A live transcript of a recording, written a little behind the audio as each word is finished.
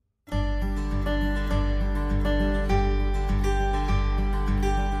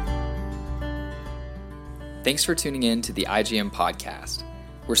Thanks for tuning in to the IGM podcast.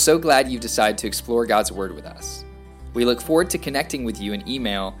 We're so glad you've decided to explore God's Word with us. We look forward to connecting with you in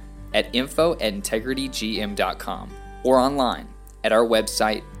email at info@integritygm.com or online at our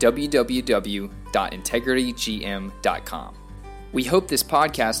website www.integritygm.com. We hope this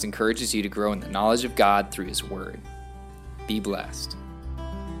podcast encourages you to grow in the knowledge of God through His Word. Be blessed.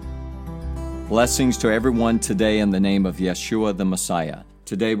 Blessings to everyone today in the name of Yeshua the Messiah.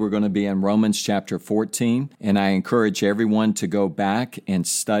 Today we're going to be in Romans chapter 14, and I encourage everyone to go back and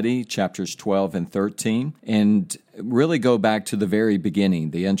study chapters 12 and 13, and really go back to the very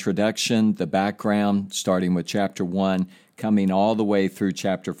beginning, the introduction, the background, starting with chapter 1, coming all the way through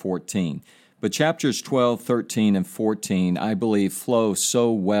chapter 14. But chapters 12, 13, and 14, I believe, flow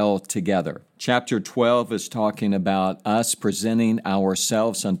so well together. Chapter 12 is talking about us presenting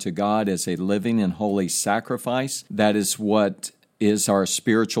ourselves unto God as a living and holy sacrifice. That is what is our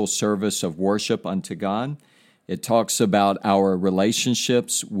spiritual service of worship unto God. It talks about our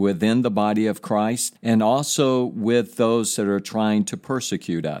relationships within the body of Christ and also with those that are trying to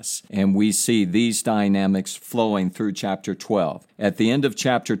persecute us. And we see these dynamics flowing through chapter 12. At the end of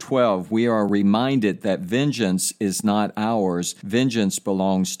chapter 12, we are reminded that vengeance is not ours, vengeance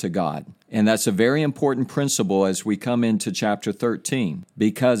belongs to God. And that's a very important principle as we come into chapter 13,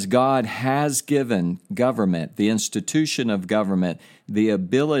 because God has given government, the institution of government, the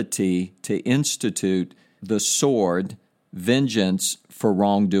ability to institute the sword, vengeance for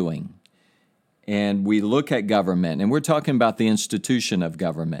wrongdoing. And we look at government, and we're talking about the institution of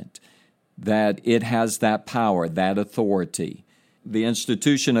government, that it has that power, that authority. The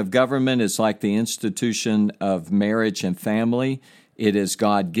institution of government is like the institution of marriage and family. It is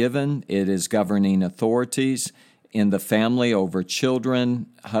God-given. It is governing authorities in the family over children,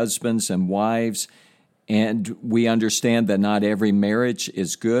 husbands, and wives. And we understand that not every marriage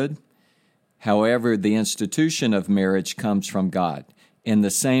is good. However, the institution of marriage comes from God. In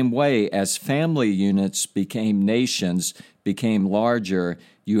the same way as family units became nations, became larger,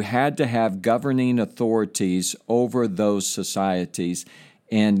 you had to have governing authorities over those societies.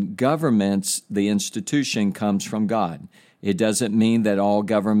 And governments, the institution comes from God. It doesn't mean that all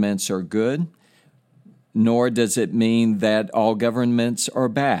governments are good, nor does it mean that all governments are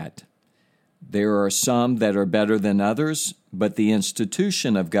bad. There are some that are better than others, but the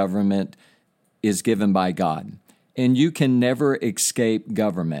institution of government is given by God. And you can never escape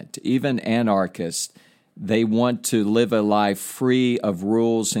government. Even anarchists, they want to live a life free of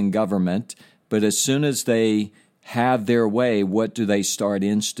rules and government, but as soon as they have their way, what do they start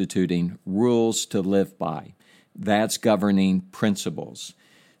instituting? Rules to live by. That's governing principles.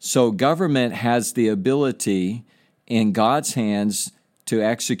 So government has the ability in God's hands to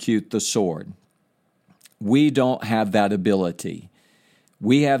execute the sword. We don't have that ability.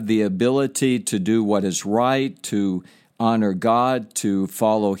 We have the ability to do what is right, to honor God, to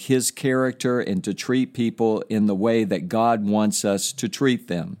follow His character, and to treat people in the way that God wants us to treat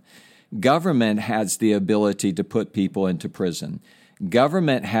them. Government has the ability to put people into prison.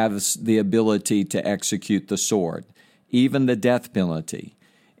 Government has the ability to execute the sword, even the death penalty.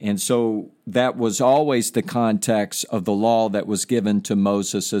 And so that was always the context of the law that was given to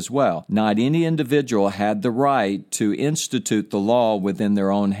Moses as well. Not any individual had the right to institute the law within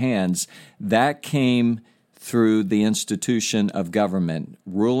their own hands. That came through the institution of government,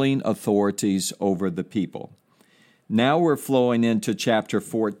 ruling authorities over the people. Now we're flowing into chapter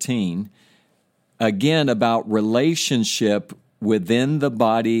 14, again about relationship within the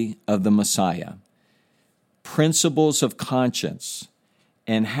body of the Messiah, principles of conscience,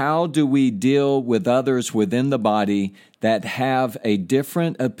 and how do we deal with others within the body that have a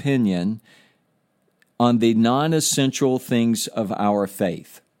different opinion on the non-essential things of our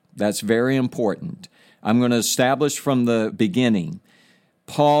faith. That's very important. I'm going to establish from the beginning,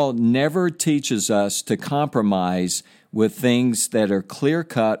 Paul never teaches us to compromise with things that are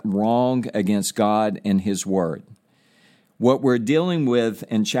clear-cut wrong against God and His Word. What we're dealing with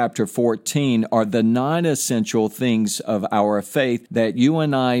in chapter 14 are the non-essential things of our faith that you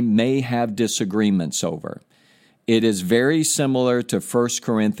and I may have disagreements over. It is very similar to 1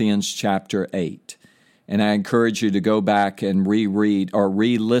 Corinthians chapter 8. And I encourage you to go back and reread or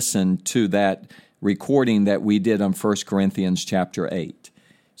re-listen to that recording that we did on 1 Corinthians chapter 8.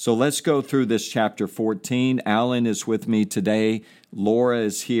 So let's go through this chapter 14. Alan is with me today. Laura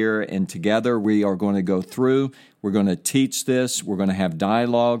is here, and together we are going to go through. We're going to teach this. We're going to have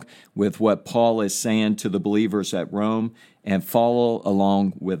dialogue with what Paul is saying to the believers at Rome, and follow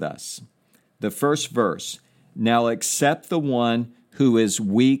along with us. The first verse, now accept the one who is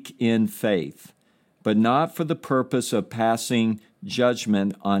weak in faith, but not for the purpose of passing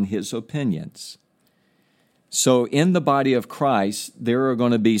judgment on his opinions. So in the body of Christ, there are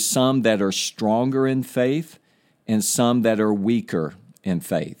going to be some that are stronger in faith and some that are weaker in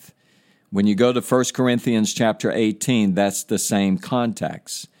faith. When you go to 1 Corinthians chapter 18, that's the same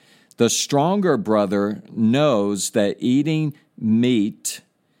context. The stronger brother knows that eating meat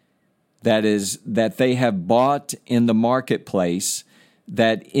that they have bought in the marketplace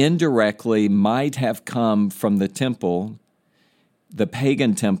that indirectly might have come from the temple, the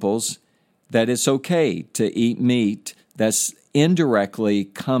pagan temples, that it's okay to eat meat that's indirectly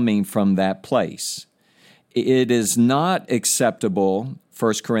coming from that place. It is not acceptable,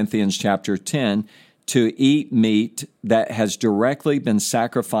 1 Corinthians chapter 10, to eat meat that has directly been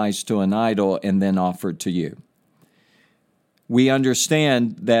sacrificed to an idol and then offered to you. We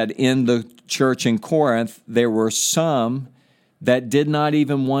understand that in the church in Corinth, there were some that did not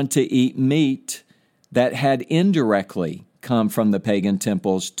even want to eat meat that had indirectly come from the pagan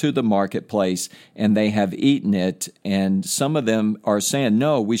temples to the marketplace, and they have eaten it. And some of them are saying,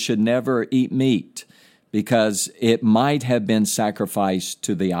 no, we should never eat meat because it might have been sacrificed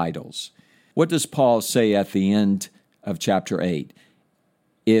to the idols. What does Paul say at the end of chapter 8?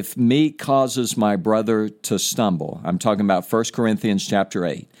 If meat causes my brother to stumble, I'm talking about 1 Corinthians chapter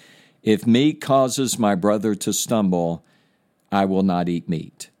 8. If meat causes my brother to stumble, I will not eat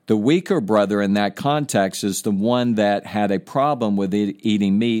meat. The weaker brother in that context is the one that had a problem with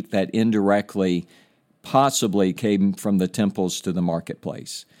eating meat that indirectly possibly came from the temples to the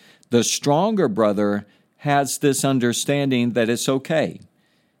marketplace. The stronger brother has this understanding that it's okay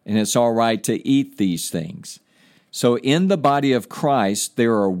and it's all right to eat these things. So in the body of Christ,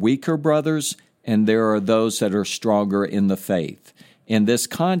 there are weaker brothers and there are those that are stronger in the faith. In this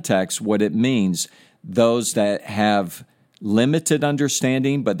context, what it means, those that have limited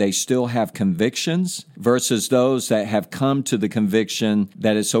understanding, but they still have convictions, versus those that have come to the conviction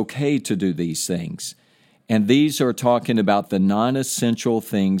that it's okay to do these things. And these are talking about the non-essential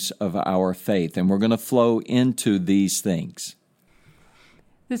things of our faith, and we're going to flow into these things.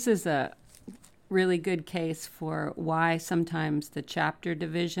 This is a really good case for why sometimes the chapter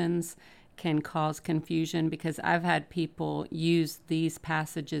divisions can cause confusion, because I've had people use these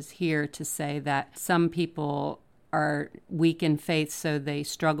passages here to say that some people are weak in faith, so they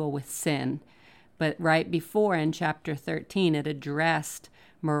struggle with sin. But right before in chapter 13, it addressed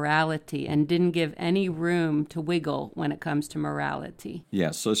morality and didn't give any room to wiggle when it comes to morality.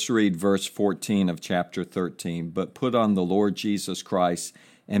 Yes, let's read verse 14 of chapter 13. But put on the Lord Jesus Christ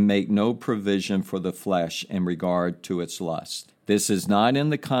and make no provision for the flesh in regard to its lust. This is not in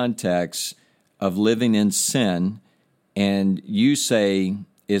the context of living in sin, and you say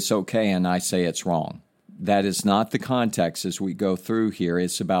it's okay and I say it's wrong. That is not the context as we go through here.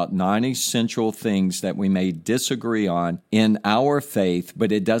 It's about non-essential things that we may disagree on in our faith,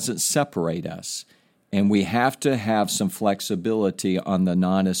 but it doesn't separate us. And we have to have some flexibility on the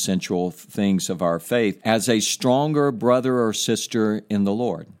non-essential things of our faith as a stronger brother or sister in the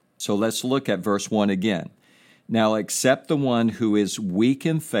Lord. So let's look at verse 1 again. Now accept the one who is weak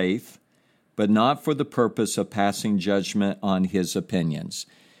in faith, but not for the purpose of passing judgment on his opinions.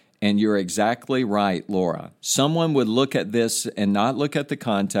 And you're exactly right, Laura. Someone would look at this and not look at the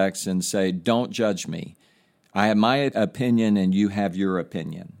context and say, don't judge me. I have my opinion and you have your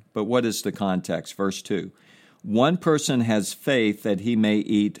opinion. But what is the context? Verse 2. One person has faith that he may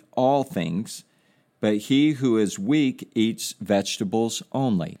eat all things, but he who is weak eats vegetables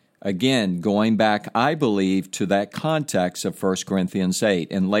only. Again, going back, I believe, to that context of 1 Corinthians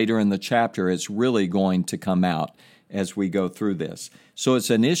 8. And later in the chapter, it's really going to come out as we go through this. So it's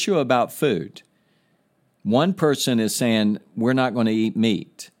an issue about food. One person is saying, we're not going to eat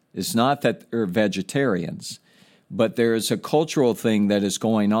meat. It's not that they're vegetarians, but there's a cultural thing that is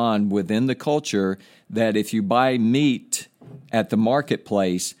going on within the culture that if you buy meat at the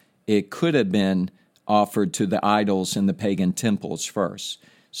marketplace, it could have been offered to the idols in the pagan temples first.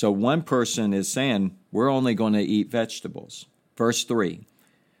 So one person is saying, we're only going to eat vegetables. Verse 3.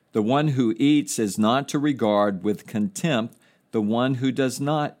 The one who eats is not to regard with contempt the one who does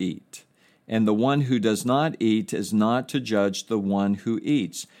not eat. And the one who does not eat is not to judge the one who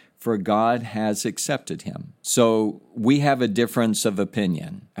eats, for God has accepted him. So we have a difference of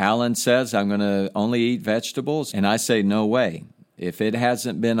opinion. Alan says, I'm going to only eat vegetables. And I say, no way. If it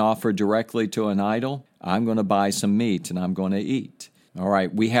hasn't been offered directly to an idol, I'm going to buy some meat and I'm going to eat. All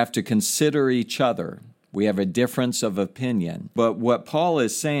right, we have to consider each other. We have a difference of opinion. But what Paul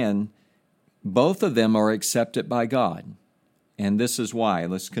is saying, both of them are accepted by God. And this is why.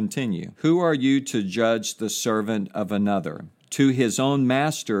 Let's continue. Who are you to judge the servant of another? To his own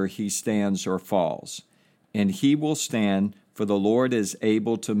master he stands or falls, and he will stand, for the Lord is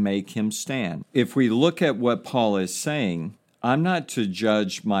able to make him stand. If we look at what Paul is saying, I'm not to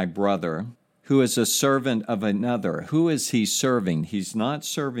judge my brother who is a servant of another. Who is he serving? He's not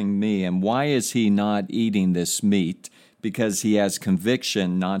serving me. And why is he not eating this meat? Because he has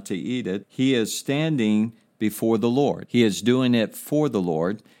conviction not to eat it. He is standing before the Lord. He is doing it for the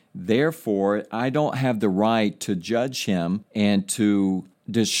Lord. Therefore, I don't have the right to judge him and to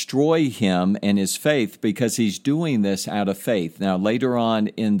destroy him and his faith, because he's doing this out of faith. Now, later on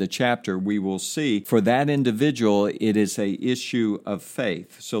in the chapter, we will see for that individual, it is an issue of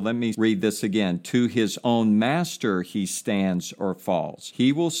faith. So let me read this again. To his own master he stands or falls.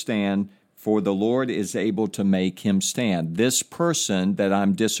 He will stand, for the Lord is able to make him stand. This person that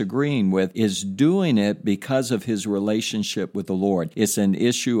I'm disagreeing with is doing it because of his relationship with the Lord. It's an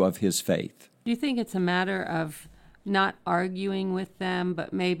issue of his faith. Do you think it's a matter of not arguing with them,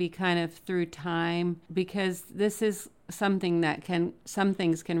 but maybe kind of through time? Because this is something that some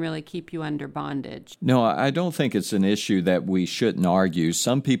things can really keep you under bondage. No, I don't think it's an issue that we shouldn't argue.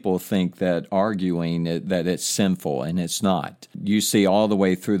 Some people think that arguing, that it's sinful, and it's not. You see all the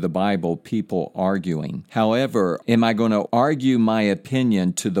way through the Bible people arguing. However, am I going to argue my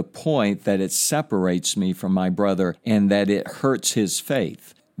opinion to the point that it separates me from my brother and that it hurts his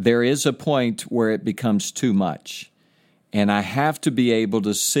faith? There is a point where it becomes too much. And I have to be able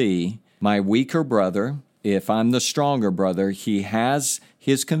to see my weaker brother. If I'm the stronger brother, he has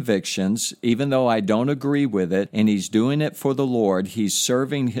his convictions, even though I don't agree with it, and he's doing it for the Lord. He's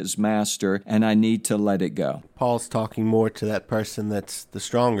serving his master, and I need to let it go. Paul's talking more to that person that's the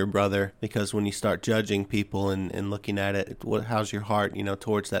stronger brother, because when you start judging people and looking at it, how's your heart,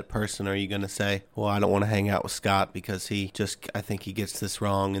 towards that person? Are you going to say, well, I don't want to hang out with Scott because I think he gets this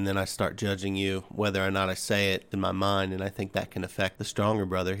wrong, and then I start judging you, whether or not I say it in my mind, and I think that can affect the stronger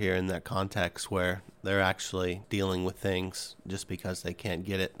brother here in that context where they're actually dealing with things just because they can't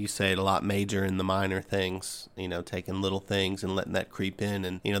get it. You say it a lot major in the minor things, taking little things and letting that creep in.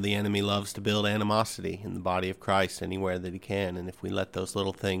 And, the enemy loves to build animosity in the body of Christ anywhere that he can. And if we let those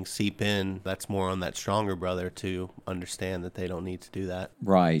little things seep in, that's more on that stronger brother to understand that they don't need to do that.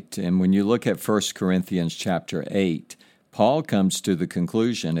 Right. And when you look at 1 Corinthians chapter 8, Paul comes to the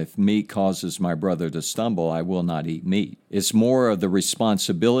conclusion, if meat causes my brother to stumble, I will not eat meat. It's more of the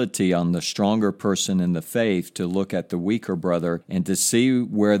responsibility on the stronger person in the faith to look at the weaker brother and to see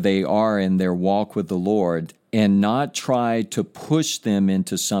where they are in their walk with the Lord and not try to push them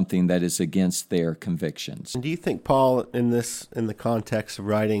into something that is against their convictions. And do you think Paul, in the context of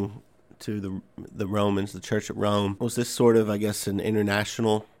writing to the Romans, the church at Rome, was this sort of, an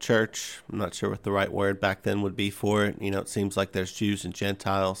international church? I'm not sure what the right word back then would be for it. It seems like there's Jews and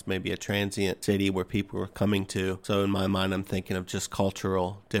Gentiles, maybe a transient city where people were coming to. So in my mind, I'm thinking of just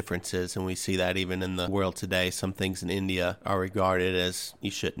cultural differences, and we see that even in the world today. Some things in India are regarded as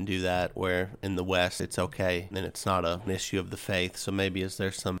you shouldn't do that, where in the West it's okay, and it's not an issue of the faith. So maybe is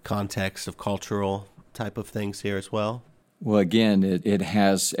there some context of cultural type of things here as well? Well, again, it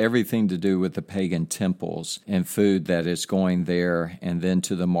has everything to do with the pagan temples and food that is going there and then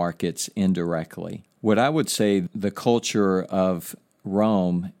to the markets indirectly. What I would say, the culture of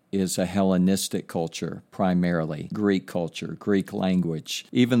Rome is a Hellenistic culture, primarily. Greek culture, Greek language.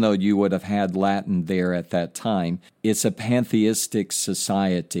 Even though you would have had Latin there at that time, it's a pantheistic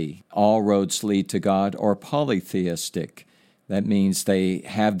society. All roads lead to God, or polytheistic. That means they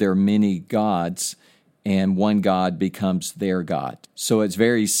have their many gods, and one God becomes their God. So it's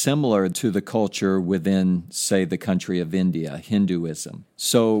very similar to the culture within, say, the country of India, Hinduism.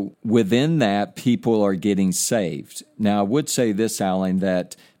 So within that, people are getting saved. Now, I would say this, Alan,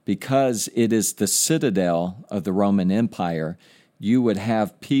 that because it is the citadel of the Roman Empire, you would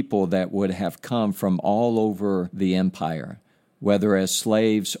have people that would have come from all over the empire, whether as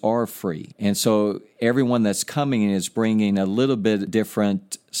slaves or free. And so everyone that's coming is bringing a little bit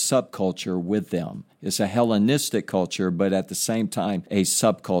different subculture with them. It's a Hellenistic culture, but at the same time, a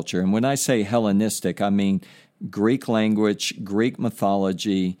subculture. And when I say Hellenistic, I mean Greek language, Greek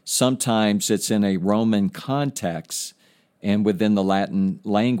mythology. Sometimes it's in a Roman context and within the Latin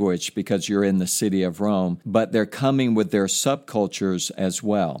language because you're in the city of Rome, but they're coming with their subcultures as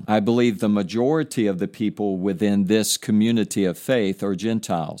well. I believe the majority of the people within this community of faith are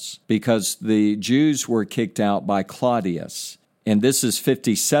Gentiles because the Jews were kicked out by Claudius. And this is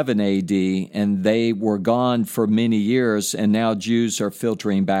 57 A.D., and they were gone for many years, and now Jews are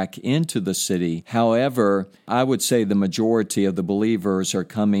filtering back into the city. However, I would say the majority of the believers are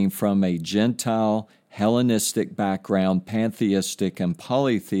coming from a Gentile, Hellenistic background, pantheistic and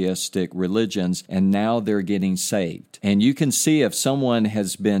polytheistic religions, and now they're getting saved. And you can see if someone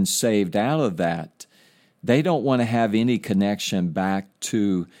has been saved out of that, They don't want to have any connection back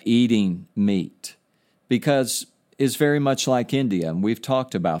to eating meat because it's very much like India, and we've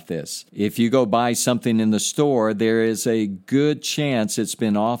talked about this. If you go buy something in the store, there is a good chance it's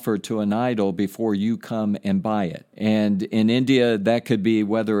been offered to an idol before you come and buy it. And in India, that could be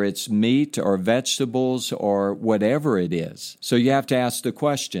whether it's meat or vegetables or whatever it is. So you have to ask the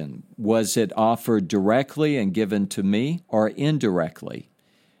question, was it offered directly and given to me or indirectly?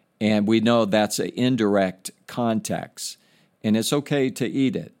 And we know that's an indirect context, and it's okay to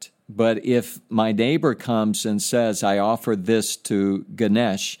eat it. But if my neighbor comes and says, I offered this to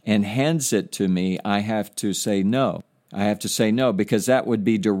Ganesh and hands it to me, I have to say no. I have to say no because that would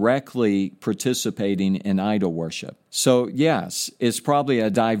be directly participating in idol worship. So yes, it's probably a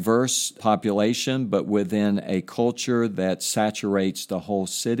diverse population, but within a culture that saturates the whole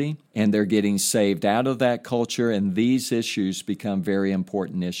city, and they're getting saved out of that culture, and these issues become very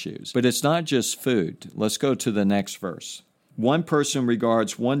important issues. But it's not just food. Let's go to the next verse. One person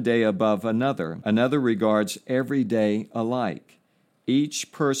regards one day above another. Another regards every day alike.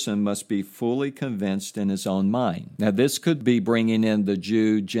 Each person must be fully convinced in his own mind. Now, this could be bringing in the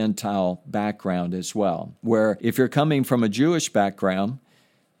Jew-Gentile background as well, where if you're coming from a Jewish background,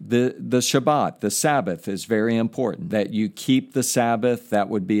 the Shabbat, the Sabbath, is very important, that you keep the Sabbath. That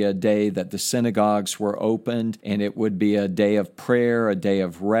would be a day that the synagogues were opened, and it would be a day of prayer, a day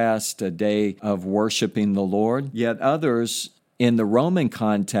of rest, a day of worshiping the Lord. Yet others in the Roman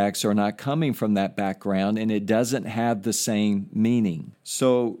context are not coming from that background, and it doesn't have the same meaning.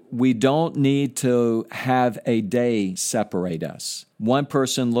 So we don't need to have a day separate us. One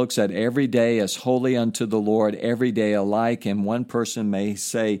person looks at every day as holy unto the Lord, every day alike, and one person may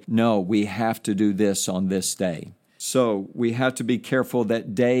say, no, we have to do this on this day. So we have to be careful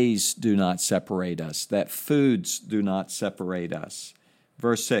that days do not separate us, that foods do not separate us.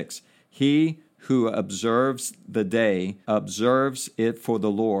 Verse 6, he who observes the day observes it for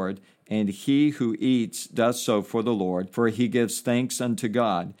the Lord, and he who eats does so for the Lord, for he gives thanks unto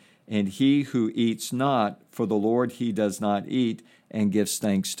God. And he who eats not for the Lord he does not eat, and gives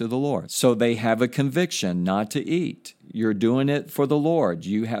thanks to the Lord. So they have a conviction not to eat. You're doing it for the Lord.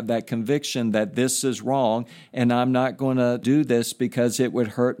 You have that conviction that this is wrong, and I'm not going to do this because it would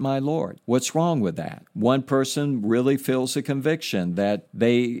hurt my Lord. What's wrong with that? One person really feels a conviction that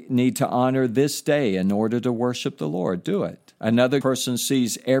they need to honor this day in order to worship the Lord. Do it. Another person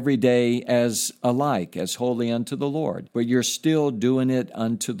sees every day as alike, as holy unto the Lord, but you're still doing it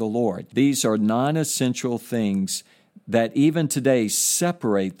unto the Lord. These are non-essential things that even today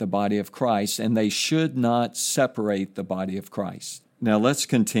separate the body of Christ, and they should not separate the body of Christ. Now let's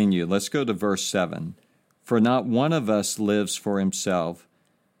continue. Let's go to verse 7. For not one of us lives for himself,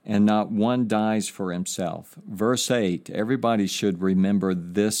 and not one dies for himself. Verse 8, everybody should remember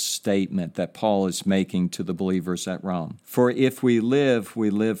this statement that Paul is making to the believers at Rome. For if we live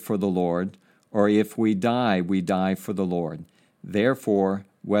for the Lord, or if we die for the Lord. Therefore,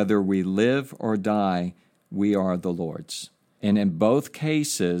 whether we live or die, we are the Lord's. And in both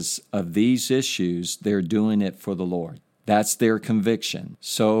cases of these issues, they're doing it for the Lord. That's their conviction.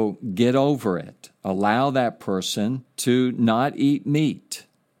 So get over it. Allow that person to not eat meat.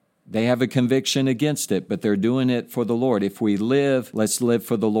 They have a conviction against it, but they're doing it for the Lord. If we live, let's live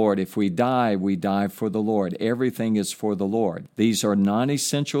for the Lord. If we die for the Lord. Everything is for the Lord. These are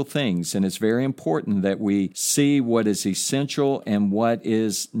non-essential things, and it's very important that we see what is essential and what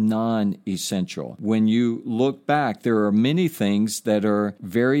is non-essential. When you look back, there are many things that are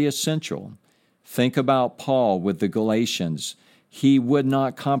very essential. Think about Paul with the Galatians. He would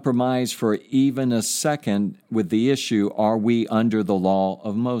not compromise for even a second with the issue, are we under the law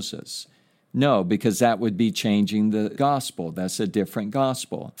of Moses? No, because that would be changing the gospel. That's a different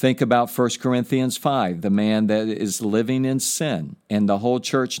gospel. Think about 1 Corinthians 5, the man that is living in sin, and the whole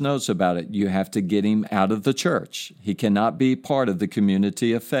church knows about it. You have to get him out of the church. He cannot be part of the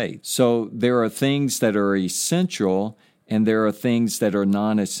community of faith. So there are things that are essential, and there are things that are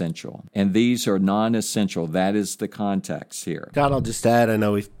non-essential. And these are non-essential. That is the context here. God, I'll just add, I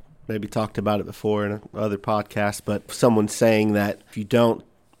know we've maybe talked about it before in other podcasts, but if someone's saying that if you don't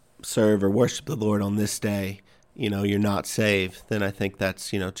serve or worship the Lord on this day, you're not saved, then I think that's,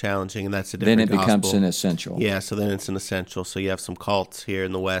 challenging, and that's a different gospel. Then it becomes an essential. Yeah, so then it's an essential. So you have some cults here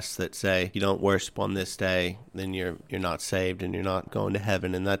in the West that say, you don't worship on this day, then you're not saved and you're not going to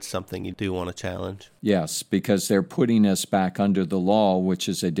heaven, and that's something you do want to challenge. Yes, because they're putting us back under the law, which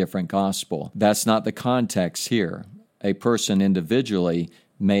is a different gospel. That's not the context here. A person individually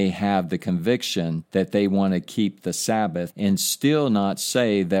may have the conviction that they want to keep the Sabbath and still not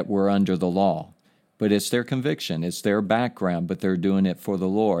say that we're under the law. but it's their conviction, it's their background, but they're doing it for the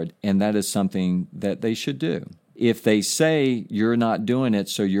Lord, and that is something that they should do. If they say you're not doing it,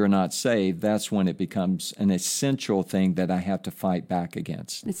 so you're not saved, that's when it becomes an essential thing that I have to fight back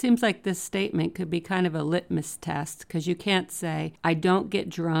against. It seems like this statement could be kind of a litmus test, because you can't say, I don't get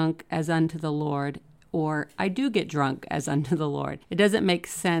drunk as unto the Lord, or I do get drunk as unto the Lord. It doesn't make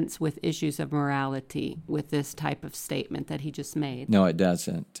sense with issues of morality with this type of statement that he just made. No, it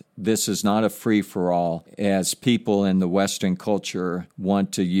doesn't. This is not a free-for-all, as people in the Western culture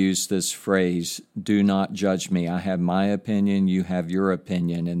want to use this phrase, do not judge me. I have my opinion, you have your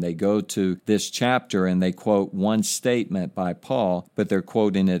opinion. And they go to this chapter and they quote one statement by Paul, but they're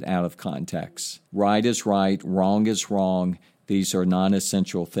quoting it out of context. Right is right, wrong is wrong. These are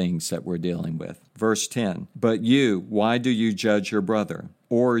non-essential things that we're dealing with. Verse 10, but you, why do you judge your brother?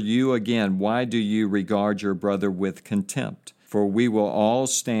 Or you again, why do you regard your brother with contempt? For we will all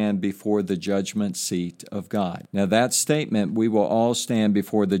stand before the judgment seat of God. Now that statement, we will all stand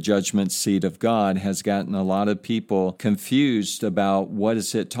before the judgment seat of God, has gotten a lot of people confused about what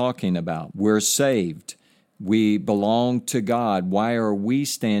is it talking about. We're saved. We belong to God. Why are we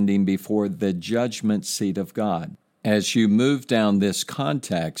standing before the judgment seat of God? As you move down this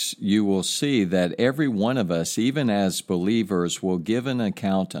context, you will see that every one of us, even as believers, will give an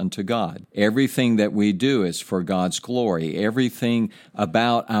account unto God. Everything that we do is for God's glory. Everything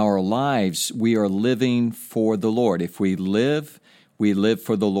about our lives, we are living for the Lord. If we live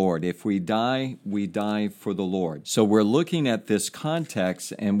for the Lord. If we die for the Lord. So we're looking at this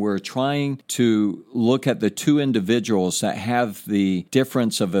context and we're trying to look at the two individuals that have the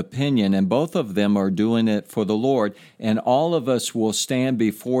difference of opinion, and both of them are doing it for the Lord, and all of us will stand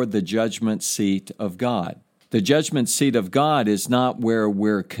before the judgment seat of God. The judgment seat of God is not where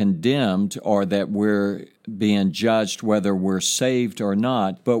we're condemned or that we're being judged whether we're saved or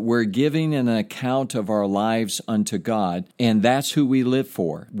not, but we're giving an account of our lives unto God, and that's who we live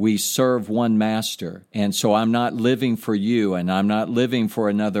for. We serve one master, and so I'm not living for you, and I'm not living for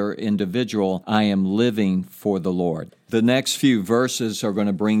another individual. I am living for the Lord. The next few verses are going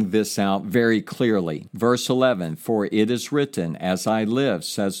to bring this out very clearly. Verse 11, for it is written, as I live,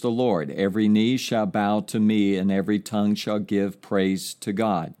 says the Lord, every knee shall bow to me, and every tongue shall give praise to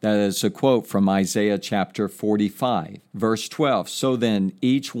God. That is a quote from Isaiah chapter 45. Verse 12, so then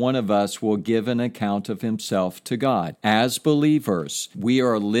each one of us will give an account of himself to God. As believers, we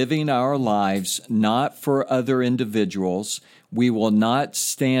are living our lives not for other individuals. We will not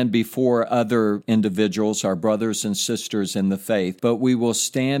stand before other individuals, our brothers and sisters in the faith, but we will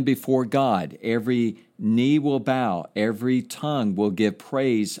stand before God. Every knee will bow, every tongue will give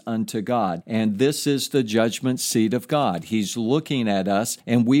praise unto God. And this is the judgment seat of God. He's looking at us,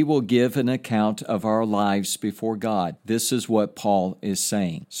 and we will give an account of our lives before God. This is what Paul is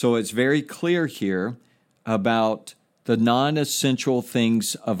saying. So it's very clear here about the non-essential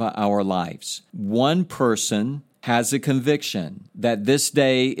things of our lives. One person has a conviction that this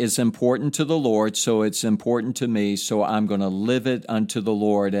day is important to the Lord, so it's important to me, so I'm going to live it unto the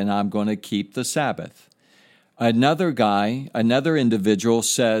Lord, and I'm going to keep the Sabbath. Another individual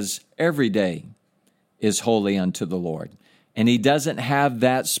says every day is holy unto the Lord. And he doesn't have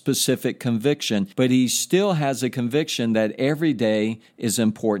that specific conviction, but he still has a conviction that every day is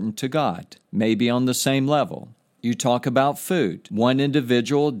important to God, maybe on the same level. You talk about food. One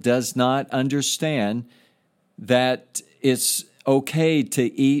individual does not understand that it's okay to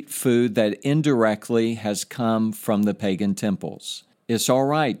eat food that indirectly has come from the pagan temples. It's all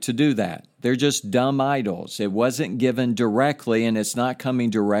right to do that. They're just dumb idols. It wasn't given directly, and it's not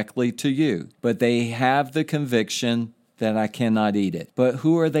coming directly to you. But they have the conviction that I cannot eat it. But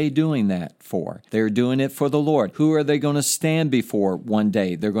who are they doing that for? They're doing it for the Lord. Who are they going to stand before one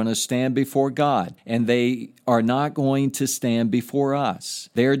day? They're going to stand before God, and they are not going to stand before us.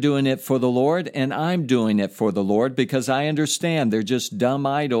 They're doing it for the Lord, and I'm doing it for the Lord because I understand they're just dumb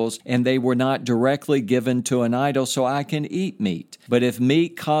idols, and they were not directly given to an idol, so I can eat meat. But if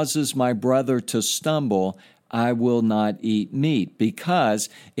meat causes my brother to stumble, I will not eat meat, because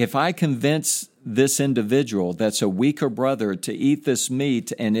if I convince this individual that's a weaker brother to eat this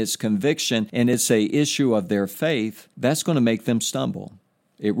meat and its conviction and it's a issue of their faith, that's going to make them stumble.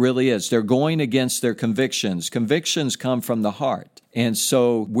 It really is. They're going against their convictions. Convictions come from the heart. And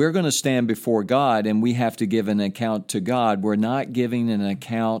so we're going to stand before God, and we have to give an account to God. We're not giving an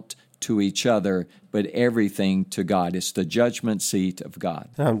account to each other, but everything to God. It's the judgment seat of God.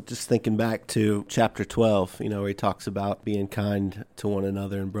 I'm just thinking back to chapter 12, where he talks about being kind to one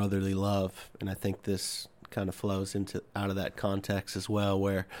another in brotherly love. And I think this kind of flows out of that context as well,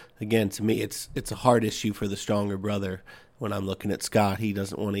 where, again, to me, it's a hard issue for the stronger brother when I'm looking at Scott, he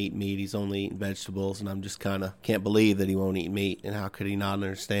doesn't want to eat meat. He's only eating vegetables, and I'm just kind of can't believe that he won't eat meat. And how could he not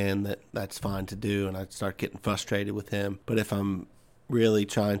understand that that's fine to do? And I'd start getting frustrated with him. But if I'm really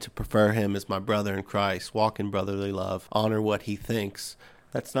trying to prefer him as my brother in Christ, walk in brotherly love, honor what he thinks,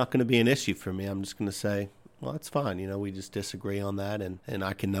 that's not going to be an issue for me. I'm just going to say, well, that's fine. We just disagree on that. And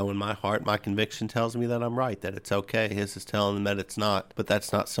I can know in my heart, my conviction tells me that I'm right, that it's okay. His is telling him that it's not. But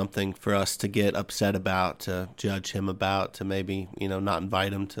that's not something for us to get upset about, to judge him about, to maybe, not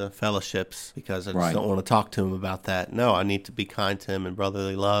invite him to fellowships because I just don't want to talk to him about that. No, I need to be kind to him in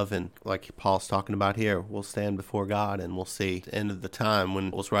brotherly love. And like Paul's talking about here, we'll stand before God and we'll see at the end of the time when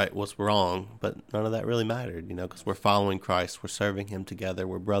what was right, what's wrong. But none of that really mattered, because we're following Christ. We're serving him together.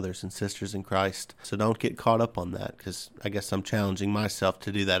 We're brothers and sisters in Christ. So don't get caught up on that, because I guess I'm challenging myself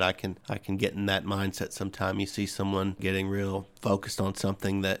to do that. I can get in that mindset sometime. You see someone getting real focused on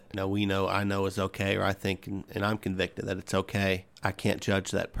something that I know is okay, or I think and I'm convicted that it's okay. I can't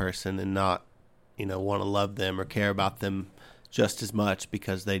judge that person and not want to love them or care about them just as much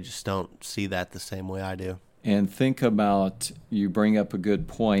because they just don't see that the same way I do. And think about, you bring up a good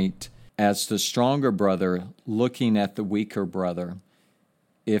point, as the stronger brother looking at the weaker brother.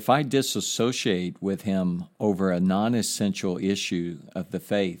 If I disassociate with him over a non-essential issue of the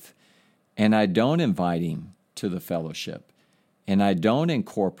faith, and I don't invite him to the fellowship, and I don't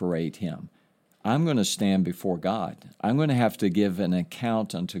incorporate him, I'm going to stand before God. I'm going to have to give an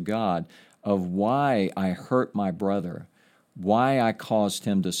account unto God of why I hurt my brother, why I caused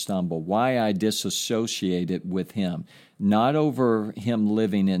him to stumble, why I disassociated with him, not over him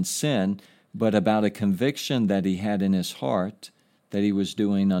living in sin, but about a conviction that he had in his heart that he was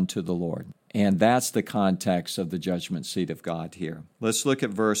doing unto the Lord. And that's the context of the judgment seat of God here. Let's look at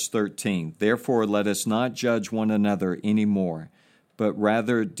verse 13. Therefore, let us not judge one another anymore, but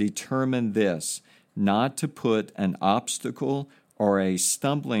rather determine this, not to put an obstacle or a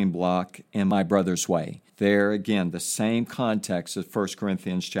stumbling block in my brother's way. There again, the same context as 1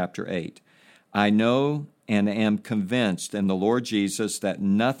 Corinthians chapter 8. I know and am convinced in the Lord Jesus that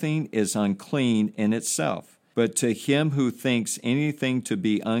nothing is unclean in itself. But to him who thinks anything to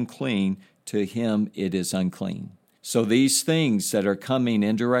be unclean, to him it is unclean. So these things that are coming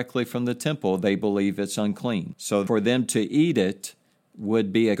indirectly from the temple, they believe it's unclean. So for them to eat it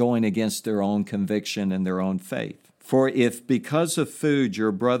would be going against their own conviction and their own faith. For if because of food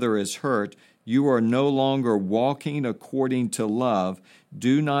your brother is hurt, you are no longer walking according to love,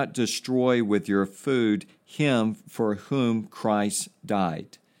 do not destroy with your food him for whom Christ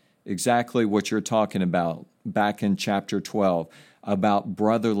died. Exactly what you're talking about back in chapter 12, about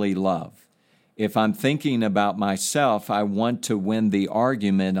brotherly love. If I'm thinking about myself, I want to win the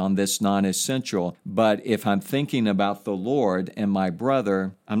argument on this non-essential. But if I'm thinking about the Lord and my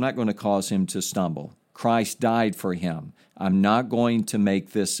brother, I'm not going to cause him to stumble. Christ died for him. I'm not going to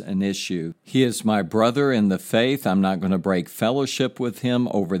make this an issue. He is my brother in the faith. I'm not going to break fellowship with him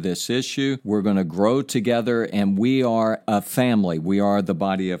over this issue. We're going to grow together, and we are a family. We are the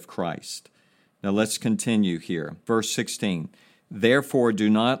body of Christ. Now let's continue here. Verse 16. Therefore,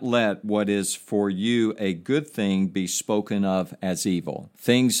 do not let what is for you a good thing be spoken of as evil.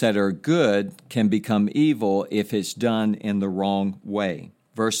 Things that are good can become evil if it's done in the wrong way.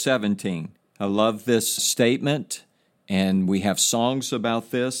 Verse 17. I love this statement, and we have songs about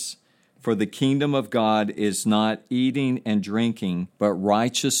this. For the kingdom of God is not eating and drinking, but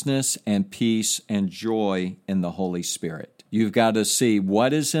righteousness and peace and joy in the Holy Spirit. You've got to see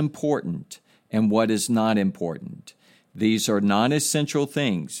what is important and what is not important. These are non-essential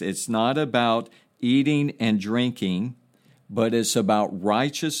things. It's not about eating and drinking, but it's about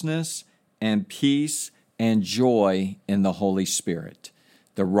righteousness and peace and joy in the Holy Spirit.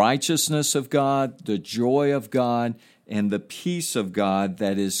 The righteousness of God, the joy of God, and the peace of God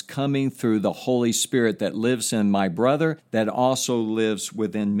that is coming through the Holy Spirit that lives in my brother, that also lives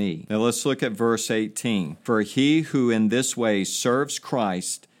within me. Now let's look at verse 18. For he who in this way serves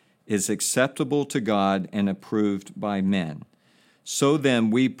Christ is acceptable to God and approved by men. So then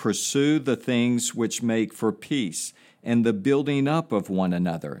we pursue the things which make for peace and the building up of one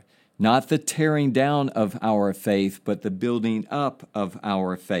another, not the tearing down of our faith, but the building up of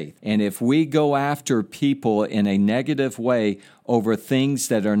our faith. And if we go after people in a negative way over things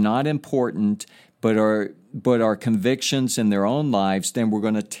that are not important, but are convictions in their own lives, then we're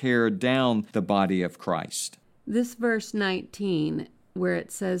going to tear down the body of Christ. This verse 19, where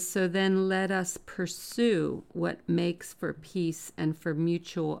it says, so then let us pursue what makes for peace and for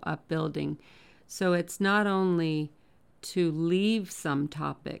mutual upbuilding. So it's not only to leave some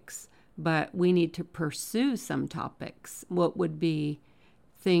topics, but we need to pursue some topics. What would be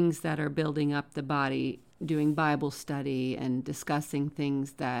things that are building up the body? doing Bible study and discussing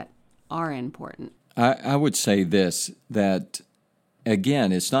things that are important. I would say this, that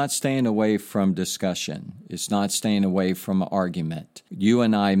again, it's not staying away from discussion. It's not staying away from argument. You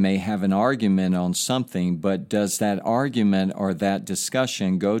and I may have an argument on something, but does that argument or that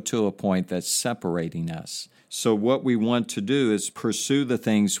discussion go to a point that's separating us? So what we want to do is pursue the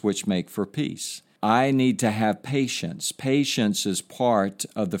things which make for peace. I need to have patience. Patience is part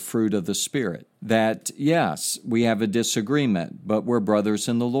of the fruit of the Spirit. That, yes, we have a disagreement, but we're brothers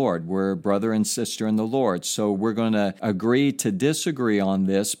in the Lord. We're brother and sister in the Lord. So we're going to agree to disagree on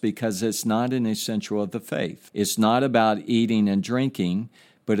this because it's not an essential of the faith. It's not about eating and drinking,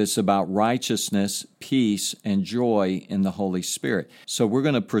 but it's about righteousness, peace, and joy in the Holy Spirit. So we're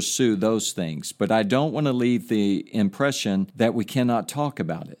going to pursue those things. But I don't want to leave the impression that we cannot talk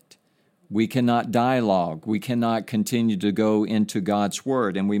about it. We cannot dialogue. We cannot continue to go into God's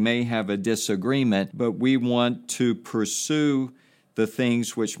Word. And we may have a disagreement, but we want to pursue the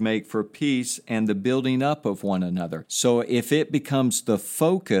things which make for peace and the building up of one another. So if it becomes the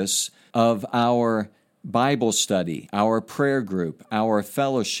focus of our Bible study, our prayer group, our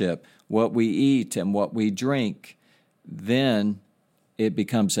fellowship, what we eat and what we drink, then it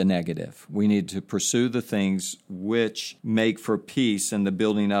becomes a negative. We need to pursue the things which make for peace and the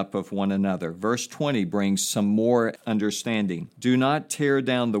building up of one another. Verse 20 brings some more understanding. Do not tear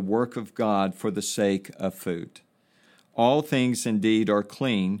down the work of God for the sake of food. All things indeed are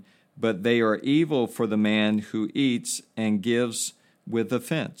clean, but they are evil for the man who eats and gives with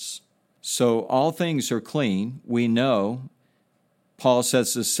offense. So all things are clean. We know. Paul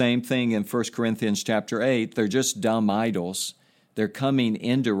says the same thing in 1 Corinthians chapter 8. They're just dumb idols. They're coming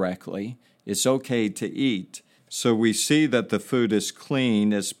indirectly. It's okay to eat. So we see that the food is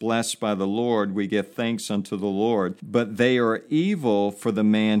clean, is blessed by the Lord. We give thanks unto the Lord. But they are evil for the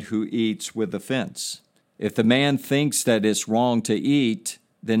man who eats with offense. If the man thinks that it's wrong to eat,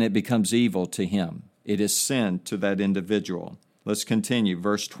 then it becomes evil to him. It is sin to that individual. Let's continue.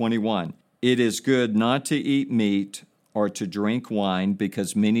 Verse 21. It is good not to eat meat or to drink wine,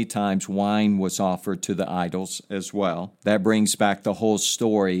 because many times wine was offered to the idols as well. That brings back the whole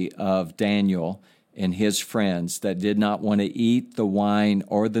story of Daniel and his friends that did not want to eat the wine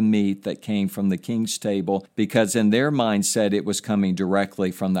or the meat that came from the king's table, because in their mindset it was coming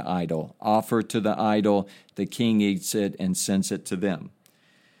directly from the idol. Offered to the idol, the king eats it and sends it to them.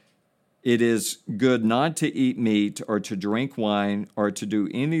 It is good not to eat meat or to drink wine or to do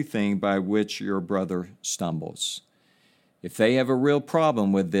anything by which your brother stumbles. If they have a real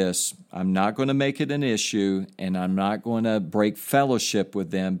problem with this, I'm not going to make it an issue, and I'm not going to break fellowship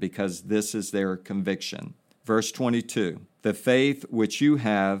with them because this is their conviction. Verse 22, the faith which you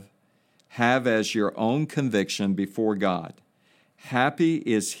have as your own conviction before God. Happy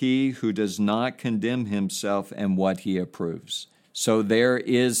is he who does not condemn himself in what he approves. So there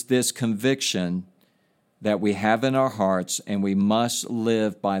is this conviction that we have in our hearts, and we must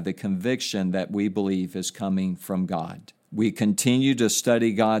live by the conviction that we believe is coming from God. We continue to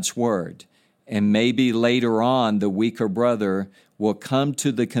study God's Word, and maybe later on the weaker brother will come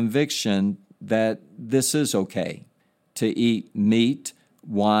to the conviction that this is okay, to eat meat,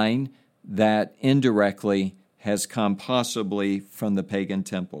 wine, that indirectly has come possibly from the pagan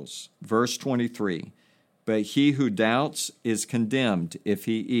temples. Verse 23, but he who doubts is condemned if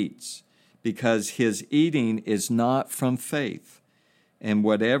he eats, because his eating is not from faith, and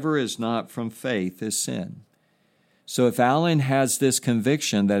whatever is not from faith is sin. So if Alan has this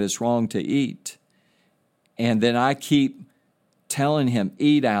conviction that it's wrong to eat, and then I keep telling him,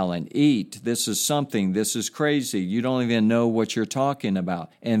 eat, Alan, eat, this is crazy, you don't even know what you're talking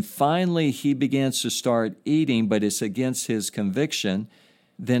about. And finally he begins to start eating, but it's against his conviction,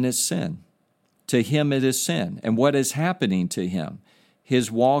 then it's sin. To him it is sin. And what is happening to him? His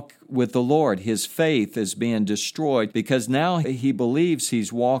walk with the Lord, his faith is being destroyed because now he believes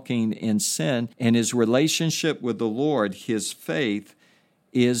he's walking in sin, and his relationship with the Lord, his faith,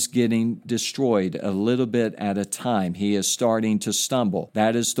 is getting destroyed a little bit at a time. He is starting to stumble.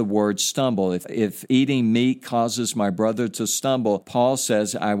 That is the word stumble. If eating meat causes my brother to stumble, Paul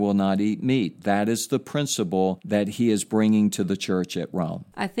says, I will not eat meat. That is the principle that he is bringing to the church at Rome.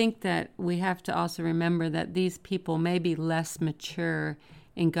 I think that we have to also remember that these people may be less mature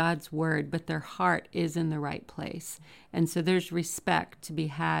in God's Word, but their heart is in the right place. And so there's respect to be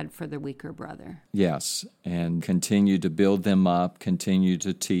had for the weaker brother. Yes, and continue to build them up, continue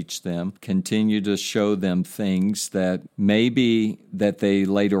to teach them, continue to show them things that maybe that they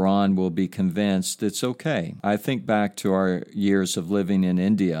later on will be convinced it's okay. I think back to our years of living in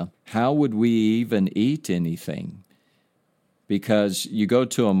India. How would we even eat anything? Because you go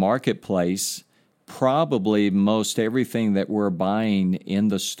to a marketplace, probably most everything that we're buying in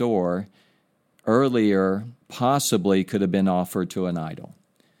the store earlier possibly could have been offered to an idol.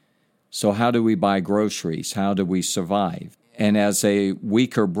 So how do we buy groceries? How do we survive? And as a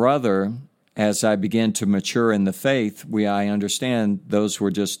weaker brother, as I began to mature in the faith, I understand those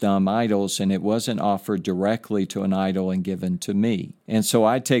were just dumb idols, and it wasn't offered directly to an idol and given to me. And so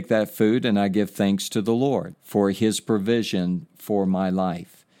I take that food and I give thanks to the Lord for His provision for my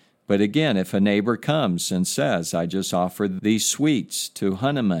life. But again, if a neighbor comes and says, I just offered these sweets to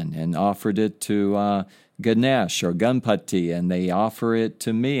Hanuman and offered it to Ganesh or Ganpati, and they offer it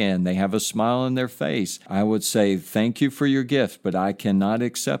to me and they have a smile on their face, I would say, thank you for your gift, but I cannot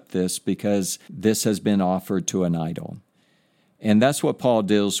accept this because this has been offered to an idol. And that's what Paul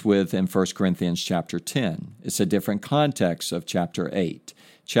deals with in 1 Corinthians chapter 10. It's a different context of chapter 8.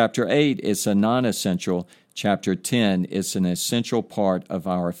 Chapter 8 is a non-essential. Chapter 10 is an essential part of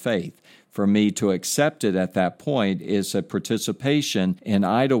our faith. For me to accept it at that point is a participation in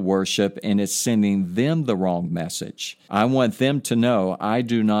idol worship, and it's sending them the wrong message. I want them to know I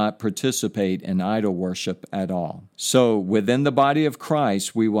do not participate in idol worship at all. So within the body of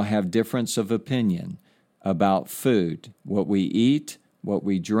Christ, we will have difference of opinion about food, what we eat, what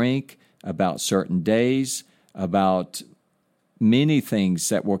we drink, about certain days, about many things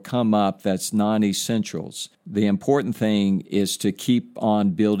that will come up that's non-essentials. The important thing is to keep on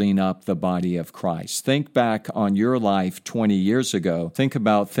building up the body of Christ. Think back on your life 20 years ago. Think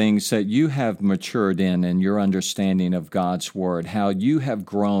about things that you have matured in your understanding of God's Word, how you have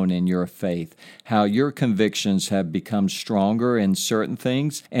grown in your faith, how your convictions have become stronger in certain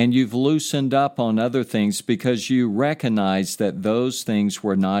things, and you've loosened up on other things because you recognize that those things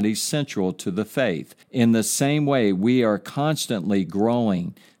were not essential to the faith. In the same way, we are constantly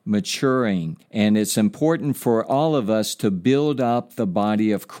growing, maturing, and it's important for all of us to build up the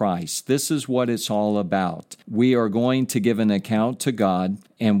body of Christ. This is what it's all about. We are going to give an account to God,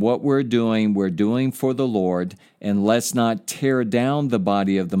 and what we're doing for the Lord, and let's not tear down the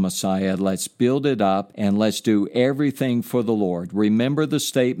body of the Messiah. Let's build it up, and let's do everything for the Lord. Remember the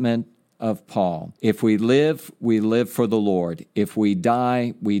statement of Paul. If we live for the Lord. If we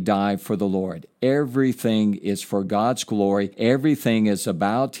die for the Lord. Everything is for God's glory. Everything is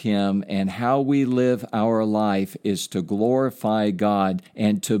about Him, and how we live our life is to glorify God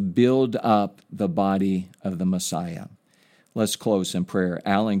and to build up the body of the Messiah. Let's close in prayer.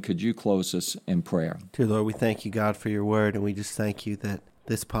 Alan, could you close us in prayer? Dear Lord, we thank you, God, for your word, and we just thank you that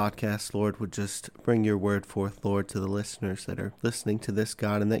this podcast, Lord, would just bring your word forth, Lord, to the listeners that are listening to this,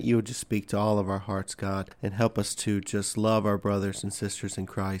 God, and that you would just speak to all of our hearts, God, and help us to just love our brothers and sisters in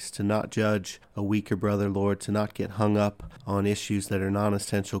Christ, to not judge a weaker brother, Lord, to not get hung up on issues that are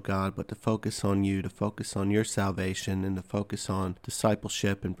non-essential, God, but to focus on you, to focus on your salvation, and to focus on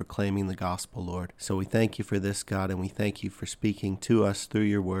discipleship and proclaiming the gospel, Lord. So we thank you for this, God, and we thank you for speaking to us through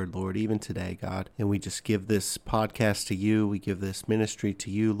your word, Lord, even today, God, and we just give this podcast to you. We give this ministry to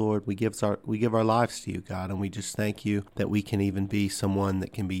you, Lord. We give our lives to you, God, and we just thank you that we can even be someone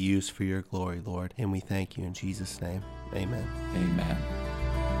that can be used for your glory, Lord. And we thank you in Jesus' name. Amen. Amen.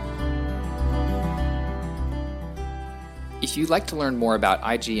 If you'd like to learn more about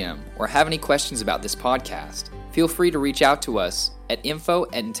IGM or have any questions about this podcast, feel free to reach out to us at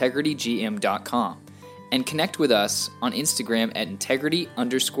info@integritygm.com and connect with us on Instagram at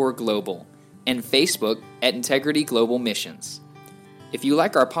integrity_global and Facebook at Integrity Global Missions. If you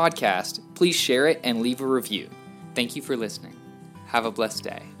like our podcast, please share it and leave a review. Thank you for listening. Have a blessed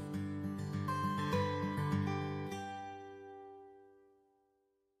day.